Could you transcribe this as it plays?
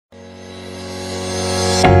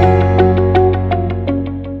Hi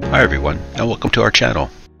everyone, and welcome to our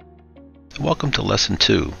channel. Welcome to Lesson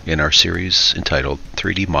 2 in our series entitled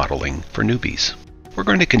 3D Modeling for Newbies. We're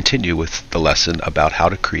going to continue with the lesson about how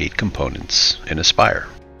to create components in Aspire.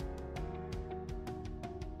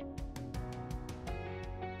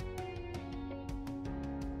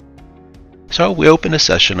 So we open a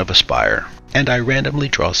session of Aspire, and I randomly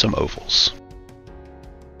draw some ovals.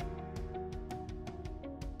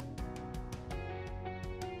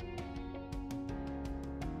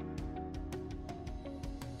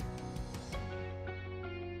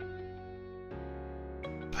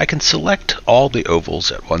 I can select all the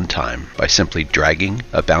ovals at one time by simply dragging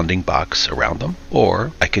a bounding box around them,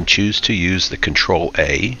 or I can choose to use the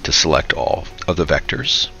Control-A to select all of the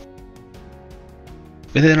vectors.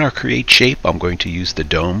 Within our Create Shape, I'm going to use the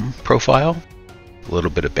dome profile, a little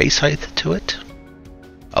bit of base height to it,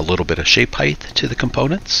 a little bit of shape height to the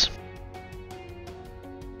components,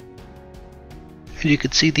 and you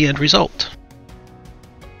can see the end result.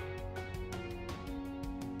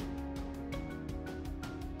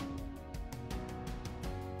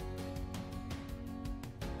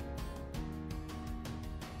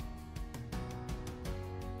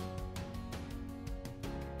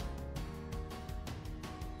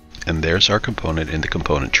 And there's our component in the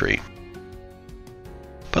component tree.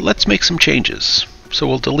 But let's make some changes. So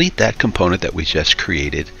we'll delete that component that we just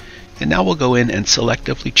created, and now we'll go in and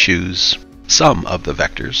selectively choose some of the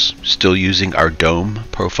vectors, still using our dome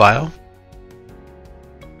profile.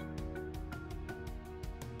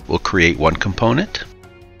 We'll create one component.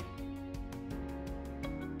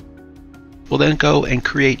 We'll then go and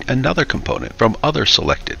create another component from other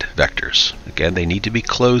selected vectors. Again, they need to be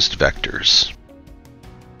closed vectors.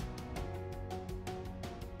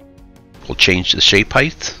 We'll change the shape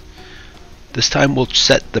height. This time we'll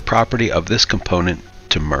set the property of this component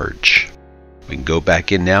to merge. We can go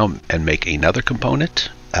back in now and make another component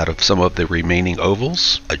out of some of the remaining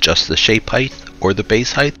ovals, adjust the shape height or the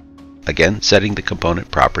base height, again setting the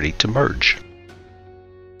component property to merge.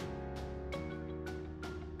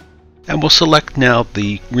 And we'll select now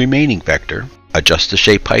the remaining vector, adjust the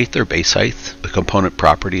shape height or base height, the component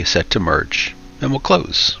property is set to merge, and we'll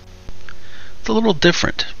close. It's a little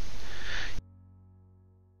different.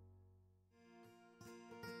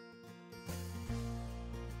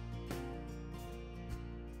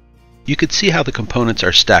 You can see how the components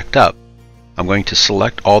are stacked up. I'm going to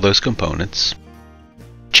select all those components,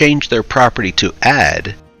 change their property to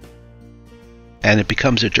add, and it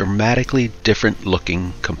becomes a dramatically different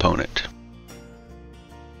looking component.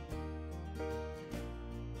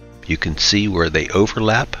 You can see where they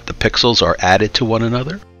overlap. The pixels are added to one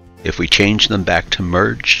another. If we change them back to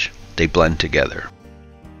merge, they blend together.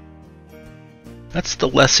 That's the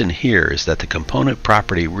lesson here, is that the component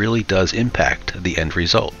property really does impact the end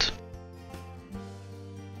result.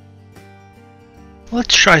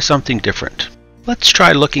 Let's try something different. Let's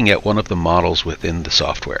try looking at one of the models within the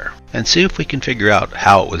software and see if we can figure out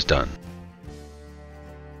how it was done.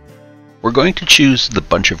 We're going to choose the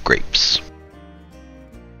bunch of grapes.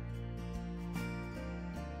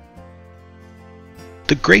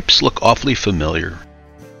 The grapes look awfully familiar.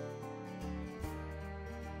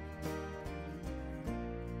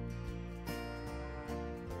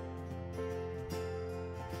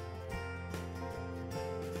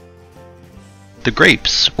 The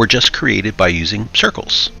grapes were just created by using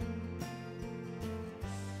circles.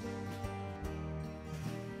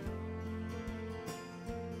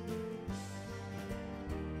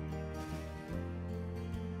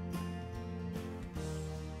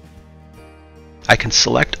 I can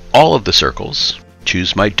select all of the circles,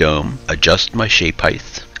 choose my dome, adjust my shape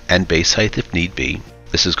height and base height if need be.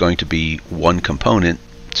 This is going to be one component,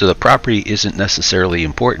 so the property isn't necessarily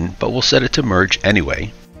important, but we'll set it to merge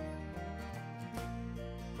anyway.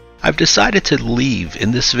 I've decided to leave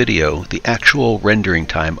in this video the actual rendering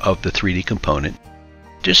time of the 3D component,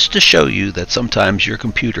 just to show you that sometimes your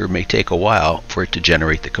computer may take a while for it to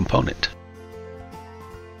generate the component.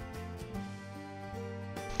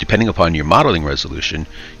 Depending upon your modeling resolution,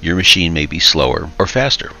 your machine may be slower or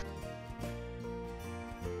faster.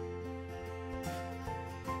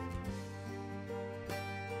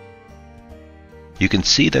 You can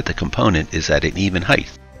see that the component is at an even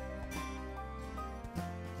height.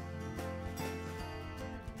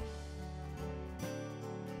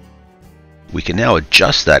 We can now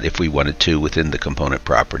adjust that if we wanted to within the component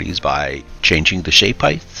properties by changing the shape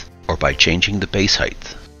height or by changing the base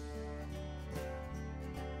height.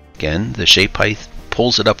 Again, the shape height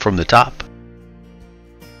pulls it up from the top.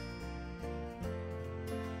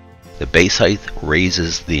 The base height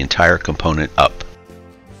raises the entire component up.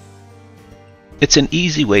 It's an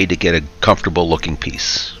easy way to get a comfortable looking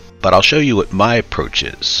piece, but I'll show you what my approach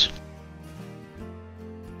is.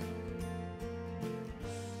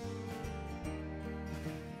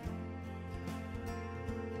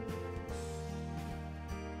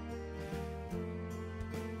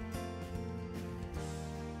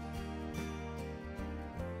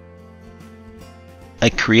 I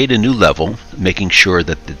create a new level, making sure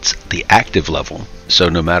that it's the active level, so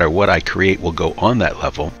no matter what I create will go on that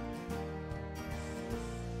level.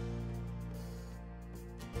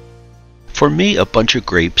 For me, a bunch of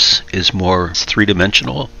grapes is more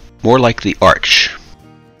three-dimensional, more like the arch.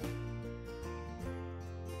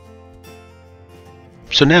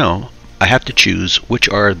 So now I have to choose which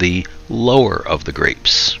are the lower of the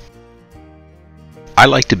grapes. I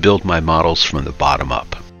like to build my models from the bottom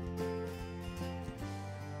up.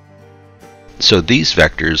 So these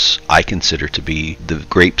vectors I consider to be the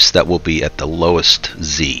grapes that will be at the lowest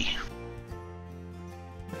Z.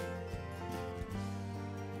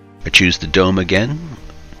 I choose the dome again,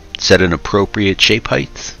 set an appropriate shape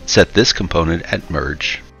height, set this component at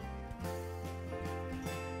merge.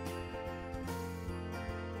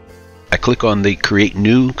 I click on the create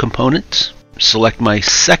new component, select my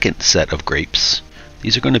second set of grapes.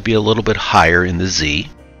 These are going to be a little bit higher in the Z.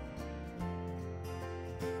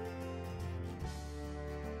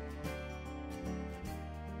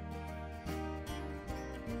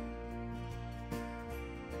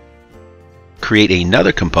 Create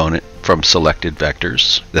another component from selected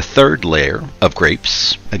vectors, the third layer of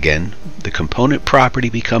grapes. Again, the component property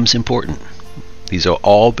becomes important. These have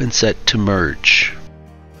all been set to merge.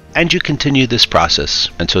 And you continue this process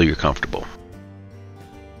until you're comfortable.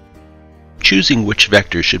 Choosing which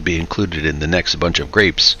vector should be included in the next bunch of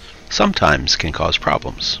grapes sometimes can cause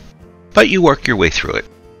problems, but you work your way through it.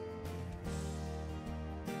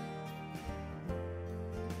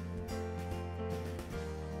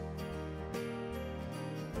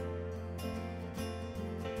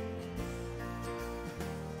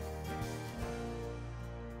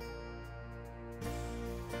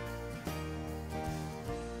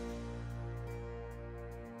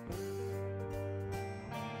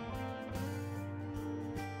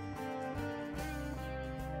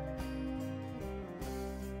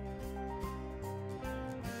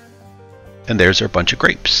 And there's our bunch of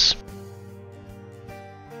grapes.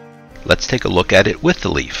 Let's take a look at it with the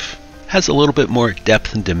leaf. Has a little bit more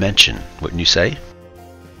depth and dimension, wouldn't you say?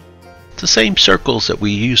 It's the same circles that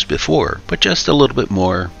we used before, but just a little bit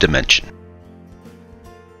more dimension.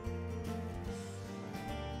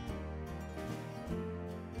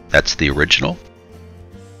 That's the original.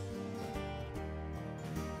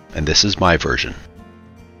 And this is my version.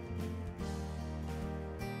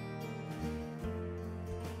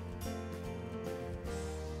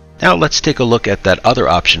 Now let's take a look at that other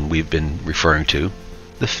option we've been referring to,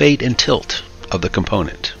 the fade and tilt of the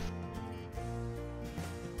component.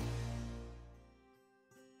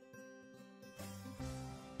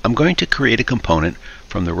 I'm going to create a component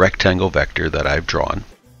from the rectangle vector that I've drawn.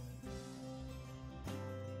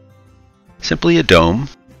 Simply a dome.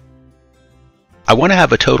 I want to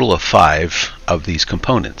have a total of 5 of these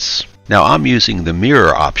components. Now I'm using the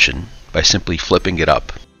mirror option by simply flipping it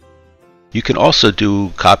up. You can also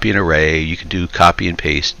do copy and array, you can do copy and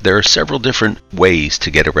paste. There are several different ways to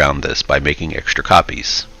get around this by making extra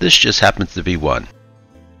copies. This just happens to be one.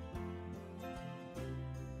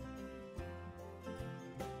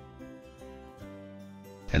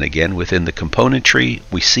 And again, within the component tree,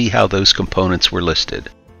 we see how those components were listed.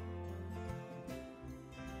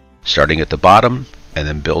 Starting at the bottom, and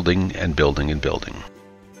then building and building and building.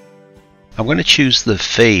 I'm going to choose the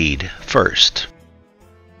fade first.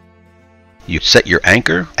 You set your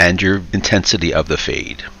anchor and your intensity of the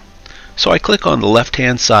fade. So I click on the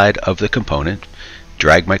left-hand side of the component,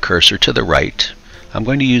 drag my cursor to the right. I'm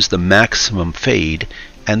going to use the maximum fade,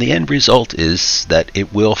 and the end result is that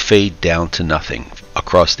it will fade down to nothing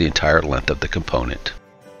across the entire length of the component.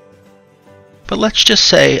 But let's just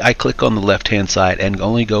say I click on the left-hand side and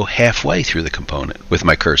only go halfway through the component with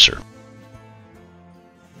my cursor.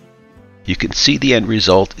 You can see the end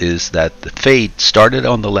result is that the fade started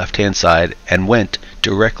on the left-hand side and went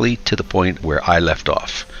directly to the point where I left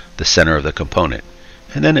off, the center of the component,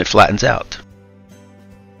 and then it flattens out.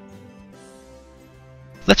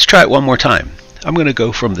 Let's try it one more time. I'm going to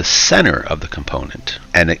go from the center of the component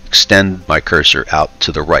and extend my cursor out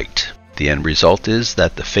to the right. The end result is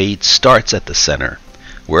that the fade starts at the center.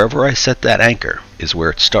 Wherever I set that anchor is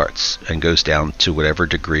where it starts and goes down to whatever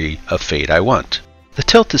degree of fade I want. The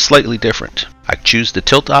tilt is slightly different. I choose the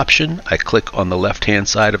tilt option, I click on the left-hand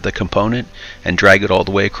side of the component and drag it all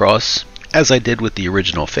the way across, as I did with the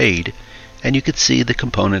original fade, and you can see the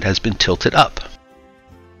component has been tilted up.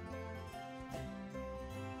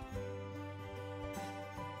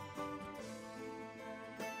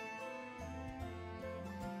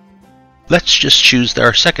 Let's just choose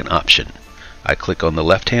our second option. I click on the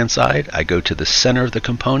left-hand side, I go to the center of the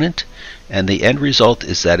component, and the end result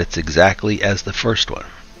is that it's exactly as the first one.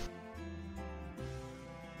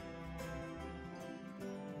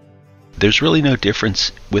 There's really no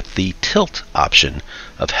difference with the tilt option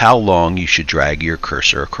of how long you should drag your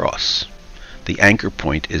cursor across. The anchor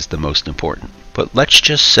point is the most important. But let's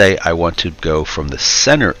just say I want to go from the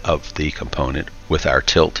center of the component with our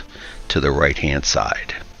tilt to the right-hand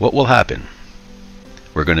side. What will happen?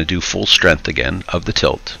 We're going to do full strength again of the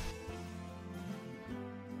tilt.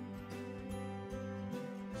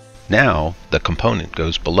 Now the component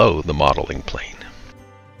goes below the modeling plane.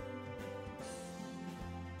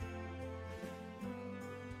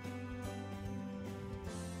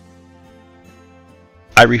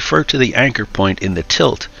 I refer to the anchor point in the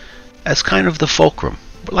tilt as kind of the fulcrum,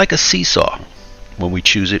 like a seesaw, when we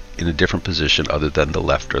choose it in a different position other than the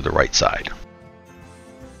left or the right side.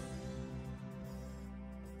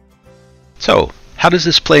 So, how does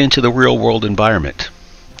this play into the real-world environment?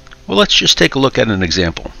 Well, let's just take a look at an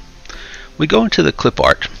example. We go into the clip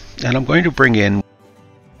art, and I'm going to bring in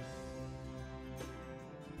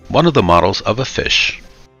one of the models of a fish.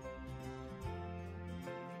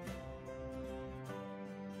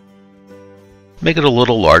 Make it a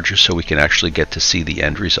little larger so we can actually get to see the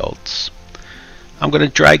end results. I'm going to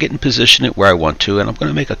drag it and position it where I want to, and I'm going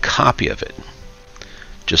to make a copy of it.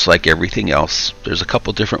 Just like everything else, there's a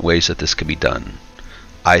couple different ways that this can be done.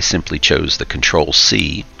 I simply chose the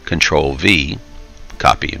Control-C, Control-V,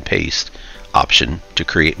 copy and paste option to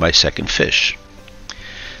create my second fish.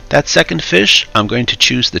 That second fish, I'm going to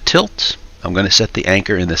choose the tilt. I'm going to set the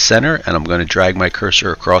anchor in the center, and I'm going to drag my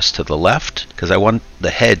cursor across to the left because I want the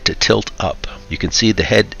head to tilt up. You can see the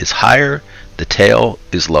head is higher, the tail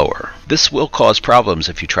is lower. This will cause problems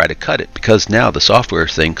if you try to cut it, because now the software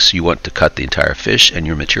thinks you want to cut the entire fish and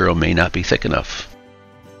your material may not be thick enough.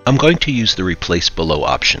 I'm going to use the Replace Below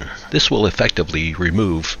option. This will effectively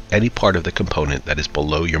remove any part of the component that is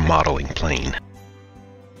below your modeling plane.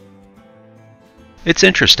 It's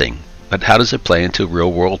interesting, but how does it play into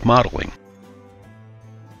real-world modeling?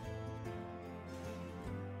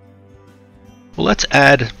 Well, let's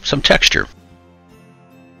add some texture,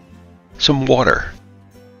 some water.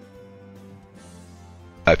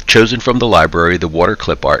 I've chosen from the library the water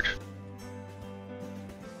clip art.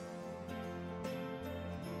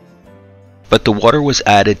 But the water was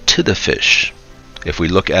added to the fish. If we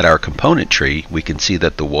look at our component tree, we can see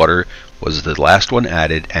that the water was the last one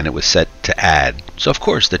added and it was set to add. So of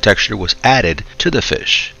course the texture was added to the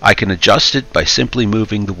fish. I can adjust it by simply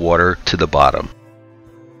moving the water to the bottom.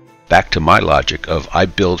 Back to my logic of I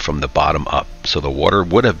build from the bottom up, so the water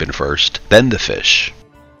would have been first, then the fish.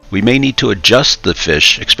 We may need to adjust the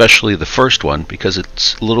fish, especially the first one, because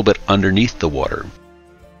it's a little bit underneath the water.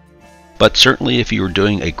 But certainly if you were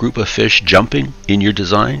doing a group of fish jumping in your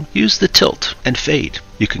design, use the tilt and fade.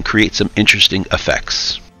 You can create some interesting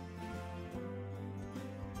effects.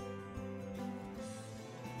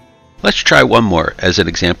 Let's try one more as an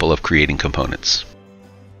example of creating components.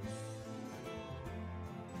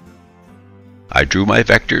 I drew my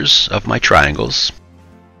vectors of my triangles.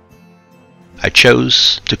 I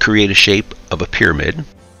chose to create a shape of a pyramid.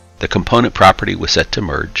 The component property was set to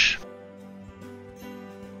merge.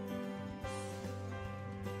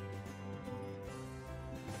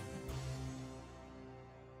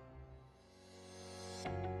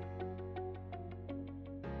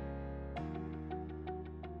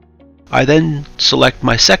 I then select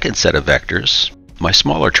my second set of vectors, my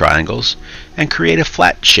smaller triangles, and create a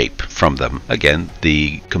flat shape from them. Again,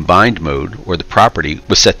 the combined mode or the property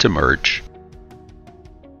was set to merge.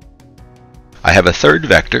 I have a third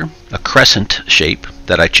vector, a crescent shape,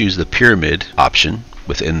 that I choose the pyramid option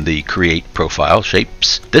within the create profile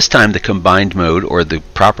shapes. This time the combined mode or the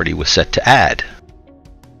property was set to add.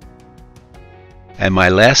 And my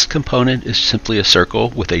last component is simply a circle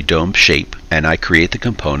with a dome shape, and I create the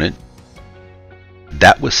component.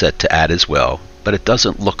 That was set to add as well, but it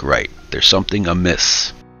doesn't look right. There's something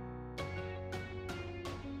amiss.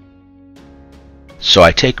 So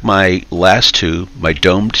I take my last two, my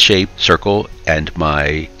domed shaped circle and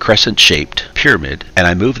my crescent shaped pyramid, and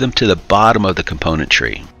I move them to the bottom of the component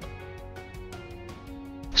tree.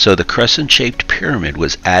 So the crescent shaped pyramid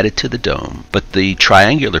was added to the dome, but the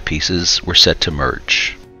triangular pieces were set to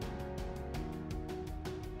merge.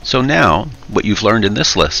 So now, what you've learned in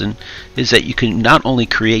this lesson is that you can not only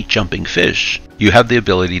create jumping fish, you have the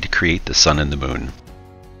ability to create the sun and the moon.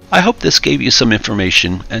 I hope this gave you some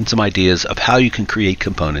information and some ideas of how you can create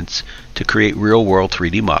components to create real-world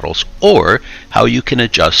 3D models, or how you can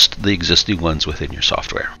adjust the existing ones within your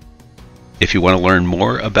software. If you want to learn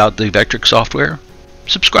more about the Vectric software,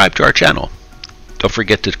 subscribe to our channel. Don't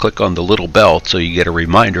forget to click on the little bell so you get a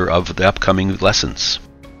reminder of the upcoming lessons.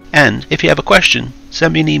 And if you have a question,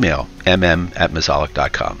 send me an email,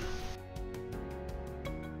 mm@mezalick.com.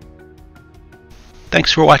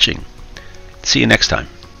 Thanks for watching. See you next time.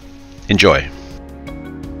 Enjoy.